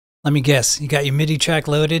Let me guess, you got your MIDI track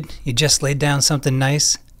loaded, you just laid down something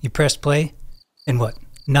nice, you pressed play, and what?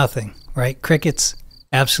 Nothing, right? Crickets?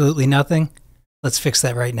 Absolutely nothing? Let's fix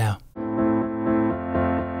that right now.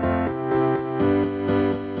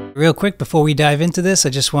 Real quick, before we dive into this, I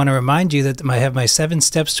just want to remind you that I have my 7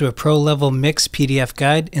 steps to a pro level mix PDF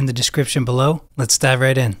guide in the description below. Let's dive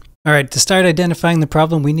right in. All right, to start identifying the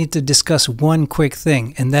problem, we need to discuss one quick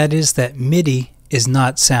thing, and that is that MIDI is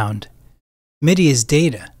not sound. MIDI is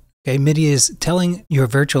data. Okay, MIDI is telling your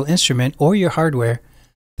virtual instrument or your hardware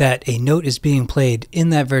that a note is being played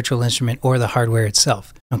in that virtual instrument or the hardware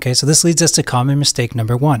itself. Okay, so this leads us to common mistake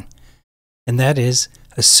number 1, and that is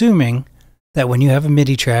assuming that when you have a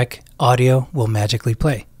MIDI track, audio will magically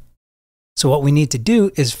play. So what we need to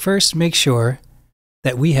do is first make sure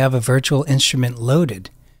that we have a virtual instrument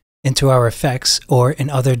loaded into our effects, or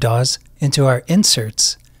in other DAWs, into our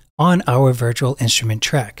inserts on our virtual instrument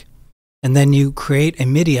track. And then you create a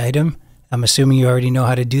MIDI item. I'm assuming you already know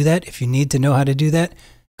how to do that. If you need to know how to do that,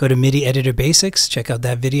 go to MIDI Editor Basics, check out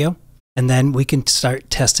that video, and then we can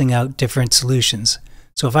start testing out different solutions.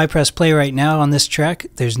 So if I press play right now on this track,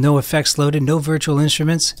 there's no effects loaded, no virtual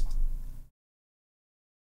instruments.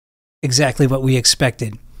 Exactly what we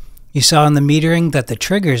expected. You saw in the metering that the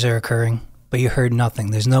triggers are occurring, but you heard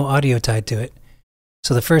nothing. There's no audio tied to it.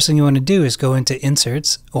 So the first thing you want to do is go into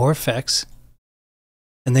Inserts or Effects,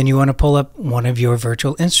 and then you want to pull up one of your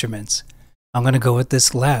virtual instruments. I'm going to go with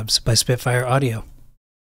this Labs by Spitfire Audio.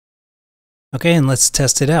 Okay, and let's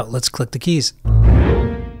test it out. Let's click the keys.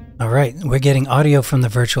 All right, we're getting audio from the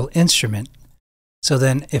virtual instrument. So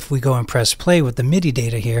then if we go and press play with the MIDI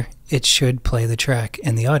data here, it should play the track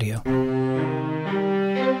and the audio.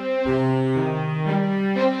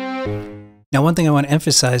 Now, one thing I want to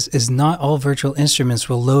emphasize is not all virtual instruments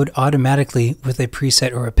will load automatically with a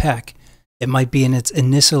preset or a pack. It might be in its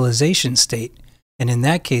initialization state, and in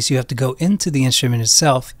that case, you have to go into the instrument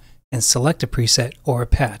itself and select a preset or a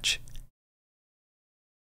patch.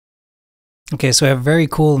 Okay, so I have a very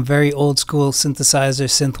cool and very old school synthesizer,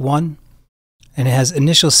 Synth 1, and it has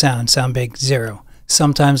initial sound bank 0.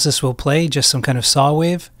 Sometimes this will play just some kind of saw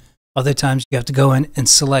wave. Other times you have to go in and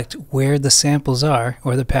select where the samples are,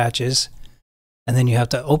 or the patches, and then you have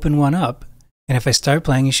to open one up, and if I start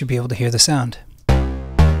playing, you should be able to hear the sound.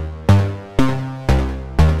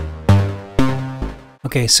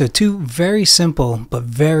 Okay, so 2 very simple but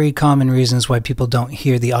very common reasons why people don't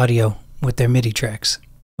hear the audio with their MIDI tracks.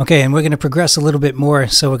 Okay, and we're going to progress a little bit more,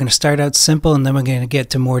 so we're going to start out simple and then we're going to get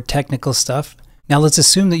to more technical stuff. Now let's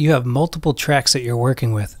assume that you have multiple tracks that you're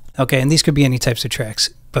working with. Okay, and these could be any types of tracks,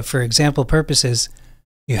 but for example purposes,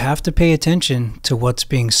 you have to pay attention to what's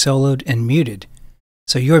being soloed and muted.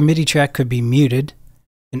 So your MIDI track could be muted.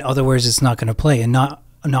 In other words, it's not going to play, and not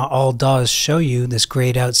all DAWs show you this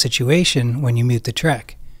grayed out situation when you mute the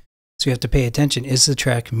track. So you have to pay attention. Is the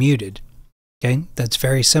track muted? Okay, that's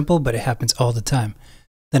very simple, but it happens all the time.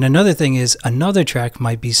 Then another thing is another track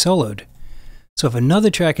might be soloed. So if another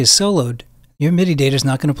track is soloed, your MIDI data is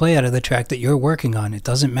not going to play out of the track that you're working on. It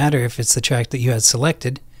doesn't matter if it's the track that you had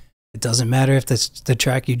selected. It doesn't matter if it's the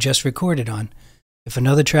track you just recorded on. If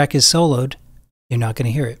another track is soloed, you're not going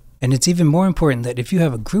to hear it. And it's even more important that if you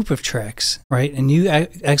have a group of tracks, right, and you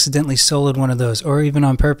accidentally soloed one of those, or even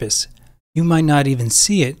on purpose, you might not even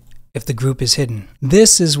see it if the group is hidden.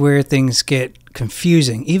 This is where things get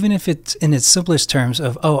confusing, even if it's in its simplest terms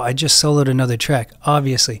of, oh, I just soloed another track.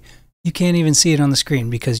 Obviously, you can't even see it on the screen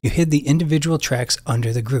because you hid the individual tracks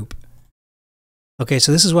under the group. Okay,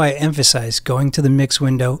 so this is why I emphasize going to the mix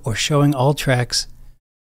window or showing all tracks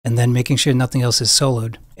and then making sure nothing else is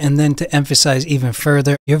soloed. And then to emphasize even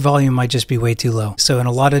further, your volume might just be way too low. So in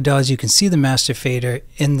a lot of DAWs, you can see the master fader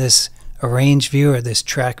in this arrange view or this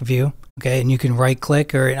track view. Okay, and you can right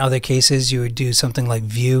click, or in other cases, you would do something like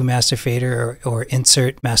view master fader or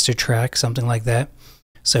insert master track, something like that.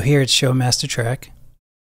 So here it's show master track.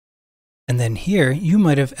 And then here, you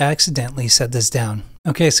might have accidentally set this down.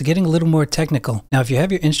 Okay, so getting a little more technical. Now, if you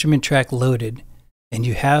have your instrument track loaded and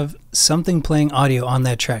you have something playing audio on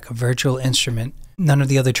that track, a virtual instrument, none of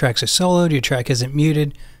the other tracks are soloed, your track isn't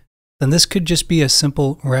muted, then this could just be a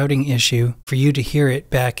simple routing issue for you to hear it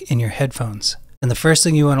back in your headphones. And the first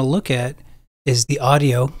thing you want to look at is the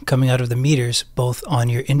audio coming out of the meters, both on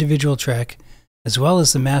your individual track as well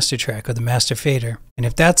as the master track or the master fader. And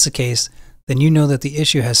if that's the case, then you know that the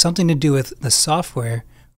issue has something to do with the software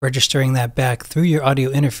registering that back through your audio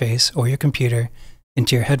interface or your computer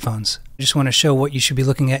into your headphones. I just want to show what you should be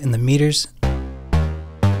looking at in the meters.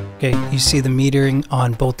 Okay, you see the metering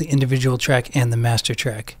on both the individual track and the master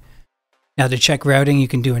track. Now to check routing, you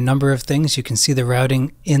can do a number of things. You can see the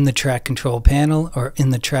routing in the track control panel or in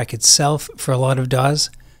the track itself for a lot of DAWs.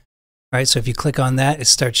 All right, so if you click on that, it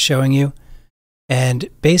starts showing you. And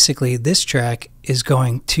basically, this track is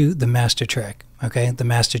going to the master track, okay, the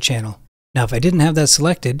master channel. Now, if I didn't have that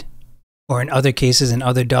selected, or in other cases, in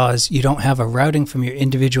other DAWs, you don't have a routing from your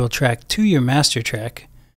individual track to your master track,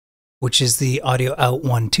 which is the audio out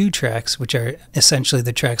 1, 2 tracks, which are essentially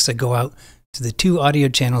the tracks that go out to the 2 audio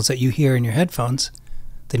channels that you hear in your headphones,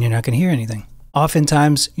 then you're not going to hear anything.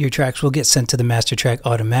 Oftentimes, your tracks will get sent to the master track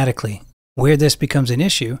automatically. Where this becomes an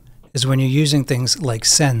issue is when you're using things like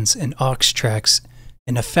sends and aux tracks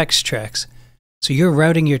and effects tracks. So you're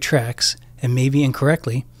routing your tracks, and maybe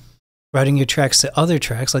incorrectly, routing your tracks to other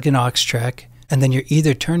tracks like an aux track, and then you're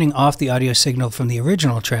either turning off the audio signal from the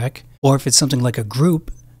original track, or if it's something like a group,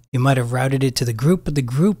 you might have routed it to the group, but the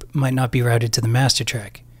group might not be routed to the master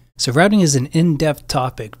track. So routing is an in-depth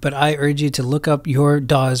topic, but I urge you to look up your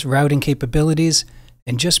DAW's routing capabilities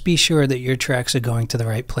and just be sure that your tracks are going to the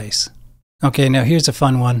right place. Okay, now here's a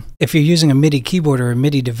fun one. If you're using a MIDI keyboard or a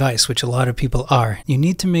MIDI device, which a lot of people are, you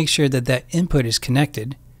need to make sure that that input is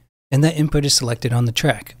connected and that input is selected on the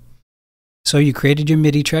track. So you created your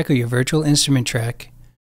MIDI track or your virtual instrument track,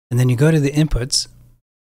 and then you go to the inputs.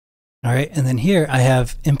 All right, and then here I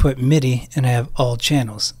have input MIDI and I have all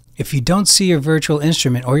channels. If you don't see your virtual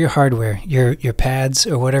instrument or your hardware, your pads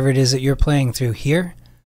or whatever it is that you're playing through here,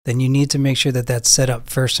 then you need to make sure that that's set up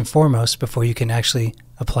first and foremost before you can actually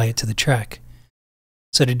apply it to the track.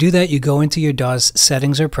 So to do that, you go into your DAW's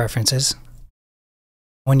settings or preferences.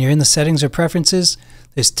 When you're in the settings or preferences,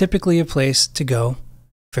 there's typically a place to go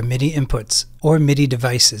for MIDI inputs or MIDI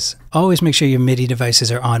devices. Always make sure your MIDI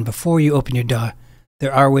devices are on before you open your DAW.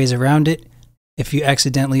 There are ways around it. If you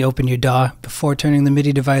accidentally open your DAW before turning the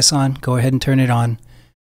MIDI device on, go ahead and turn it on.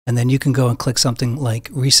 And then you can go and click something like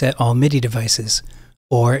Reset All MIDI Devices,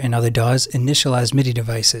 or in other DAWs, Initialize MIDI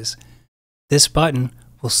Devices. This button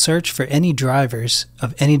will search for any drivers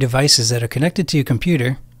of any devices that are connected to your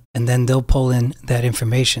computer, and then they'll pull in that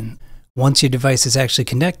information. Once your device is actually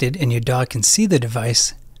connected and your DAW can see the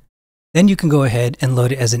device, then you can go ahead and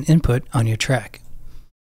load it as an input on your track.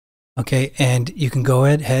 Okay, and you can go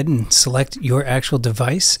ahead and select your actual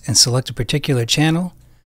device and select a particular channel.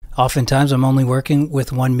 Oftentimes I'm only working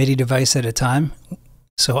with one MIDI device at a time,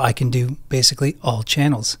 so I can do basically all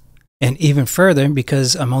channels. And even further,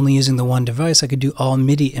 because I'm only using the one device, I could do all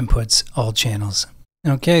MIDI inputs, all channels.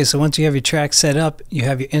 Okay, so once you have your track set up, you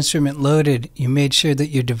have your instrument loaded, you made sure that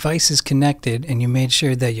your device is connected, and you made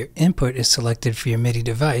sure that your input is selected for your MIDI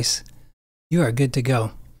device, you are good to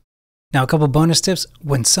go. Now, a couple bonus tips.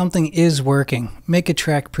 When something is working, make a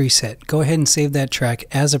track preset. Go ahead and save that track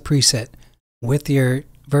as a preset with your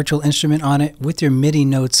virtual instrument on it, with your MIDI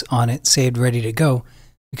notes on it, saved, ready to go,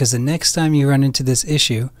 because the next time you run into this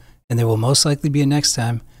issue, and there will most likely be a next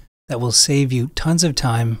time, that will save you tons of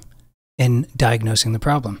time in diagnosing the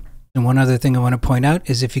problem. And one other thing I want to point out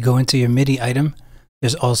is if you go into your MIDI item,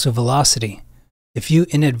 there's also velocity. If you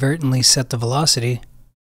inadvertently set the velocity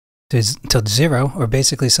to 0, or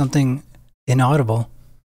basically something inaudible,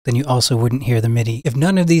 then you also wouldn't hear the MIDI. If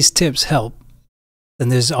none of these tips help, then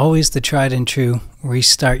there's always the tried and true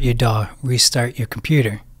restart your DAW, restart your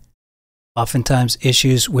computer. Oftentimes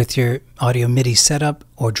issues with your audio MIDI setup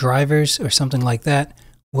or drivers or something like that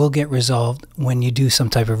will get resolved when you do some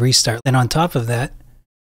type of restart. Then on top of that,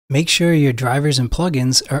 make sure your drivers and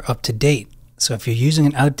plugins are up to date. So if you're using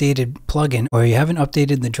an outdated plugin or you haven't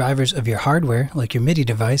updated the drivers of your hardware, like your MIDI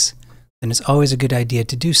device, then it's always a good idea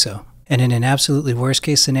to do so. And in an absolutely worst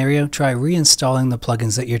case scenario, try reinstalling the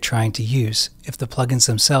plugins that you're trying to use if the plugins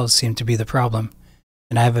themselves seem to be the problem.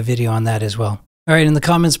 And I have a video on that as well. All right, in the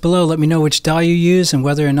comments below, let me know which DAW you use and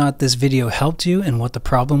whether or not this video helped you and what the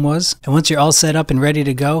problem was. And once you're all set up and ready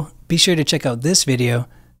to go, be sure to check out this video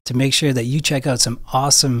to make sure that you check out some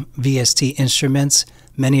awesome VST instruments,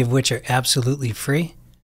 many of which are absolutely free.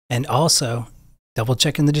 And also, double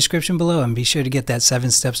check in the description below and be sure to get that 7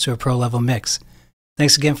 steps to a pro level mix.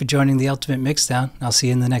 Thanks again for joining the Ultimate Mixdown. I'll see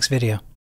you in the next video.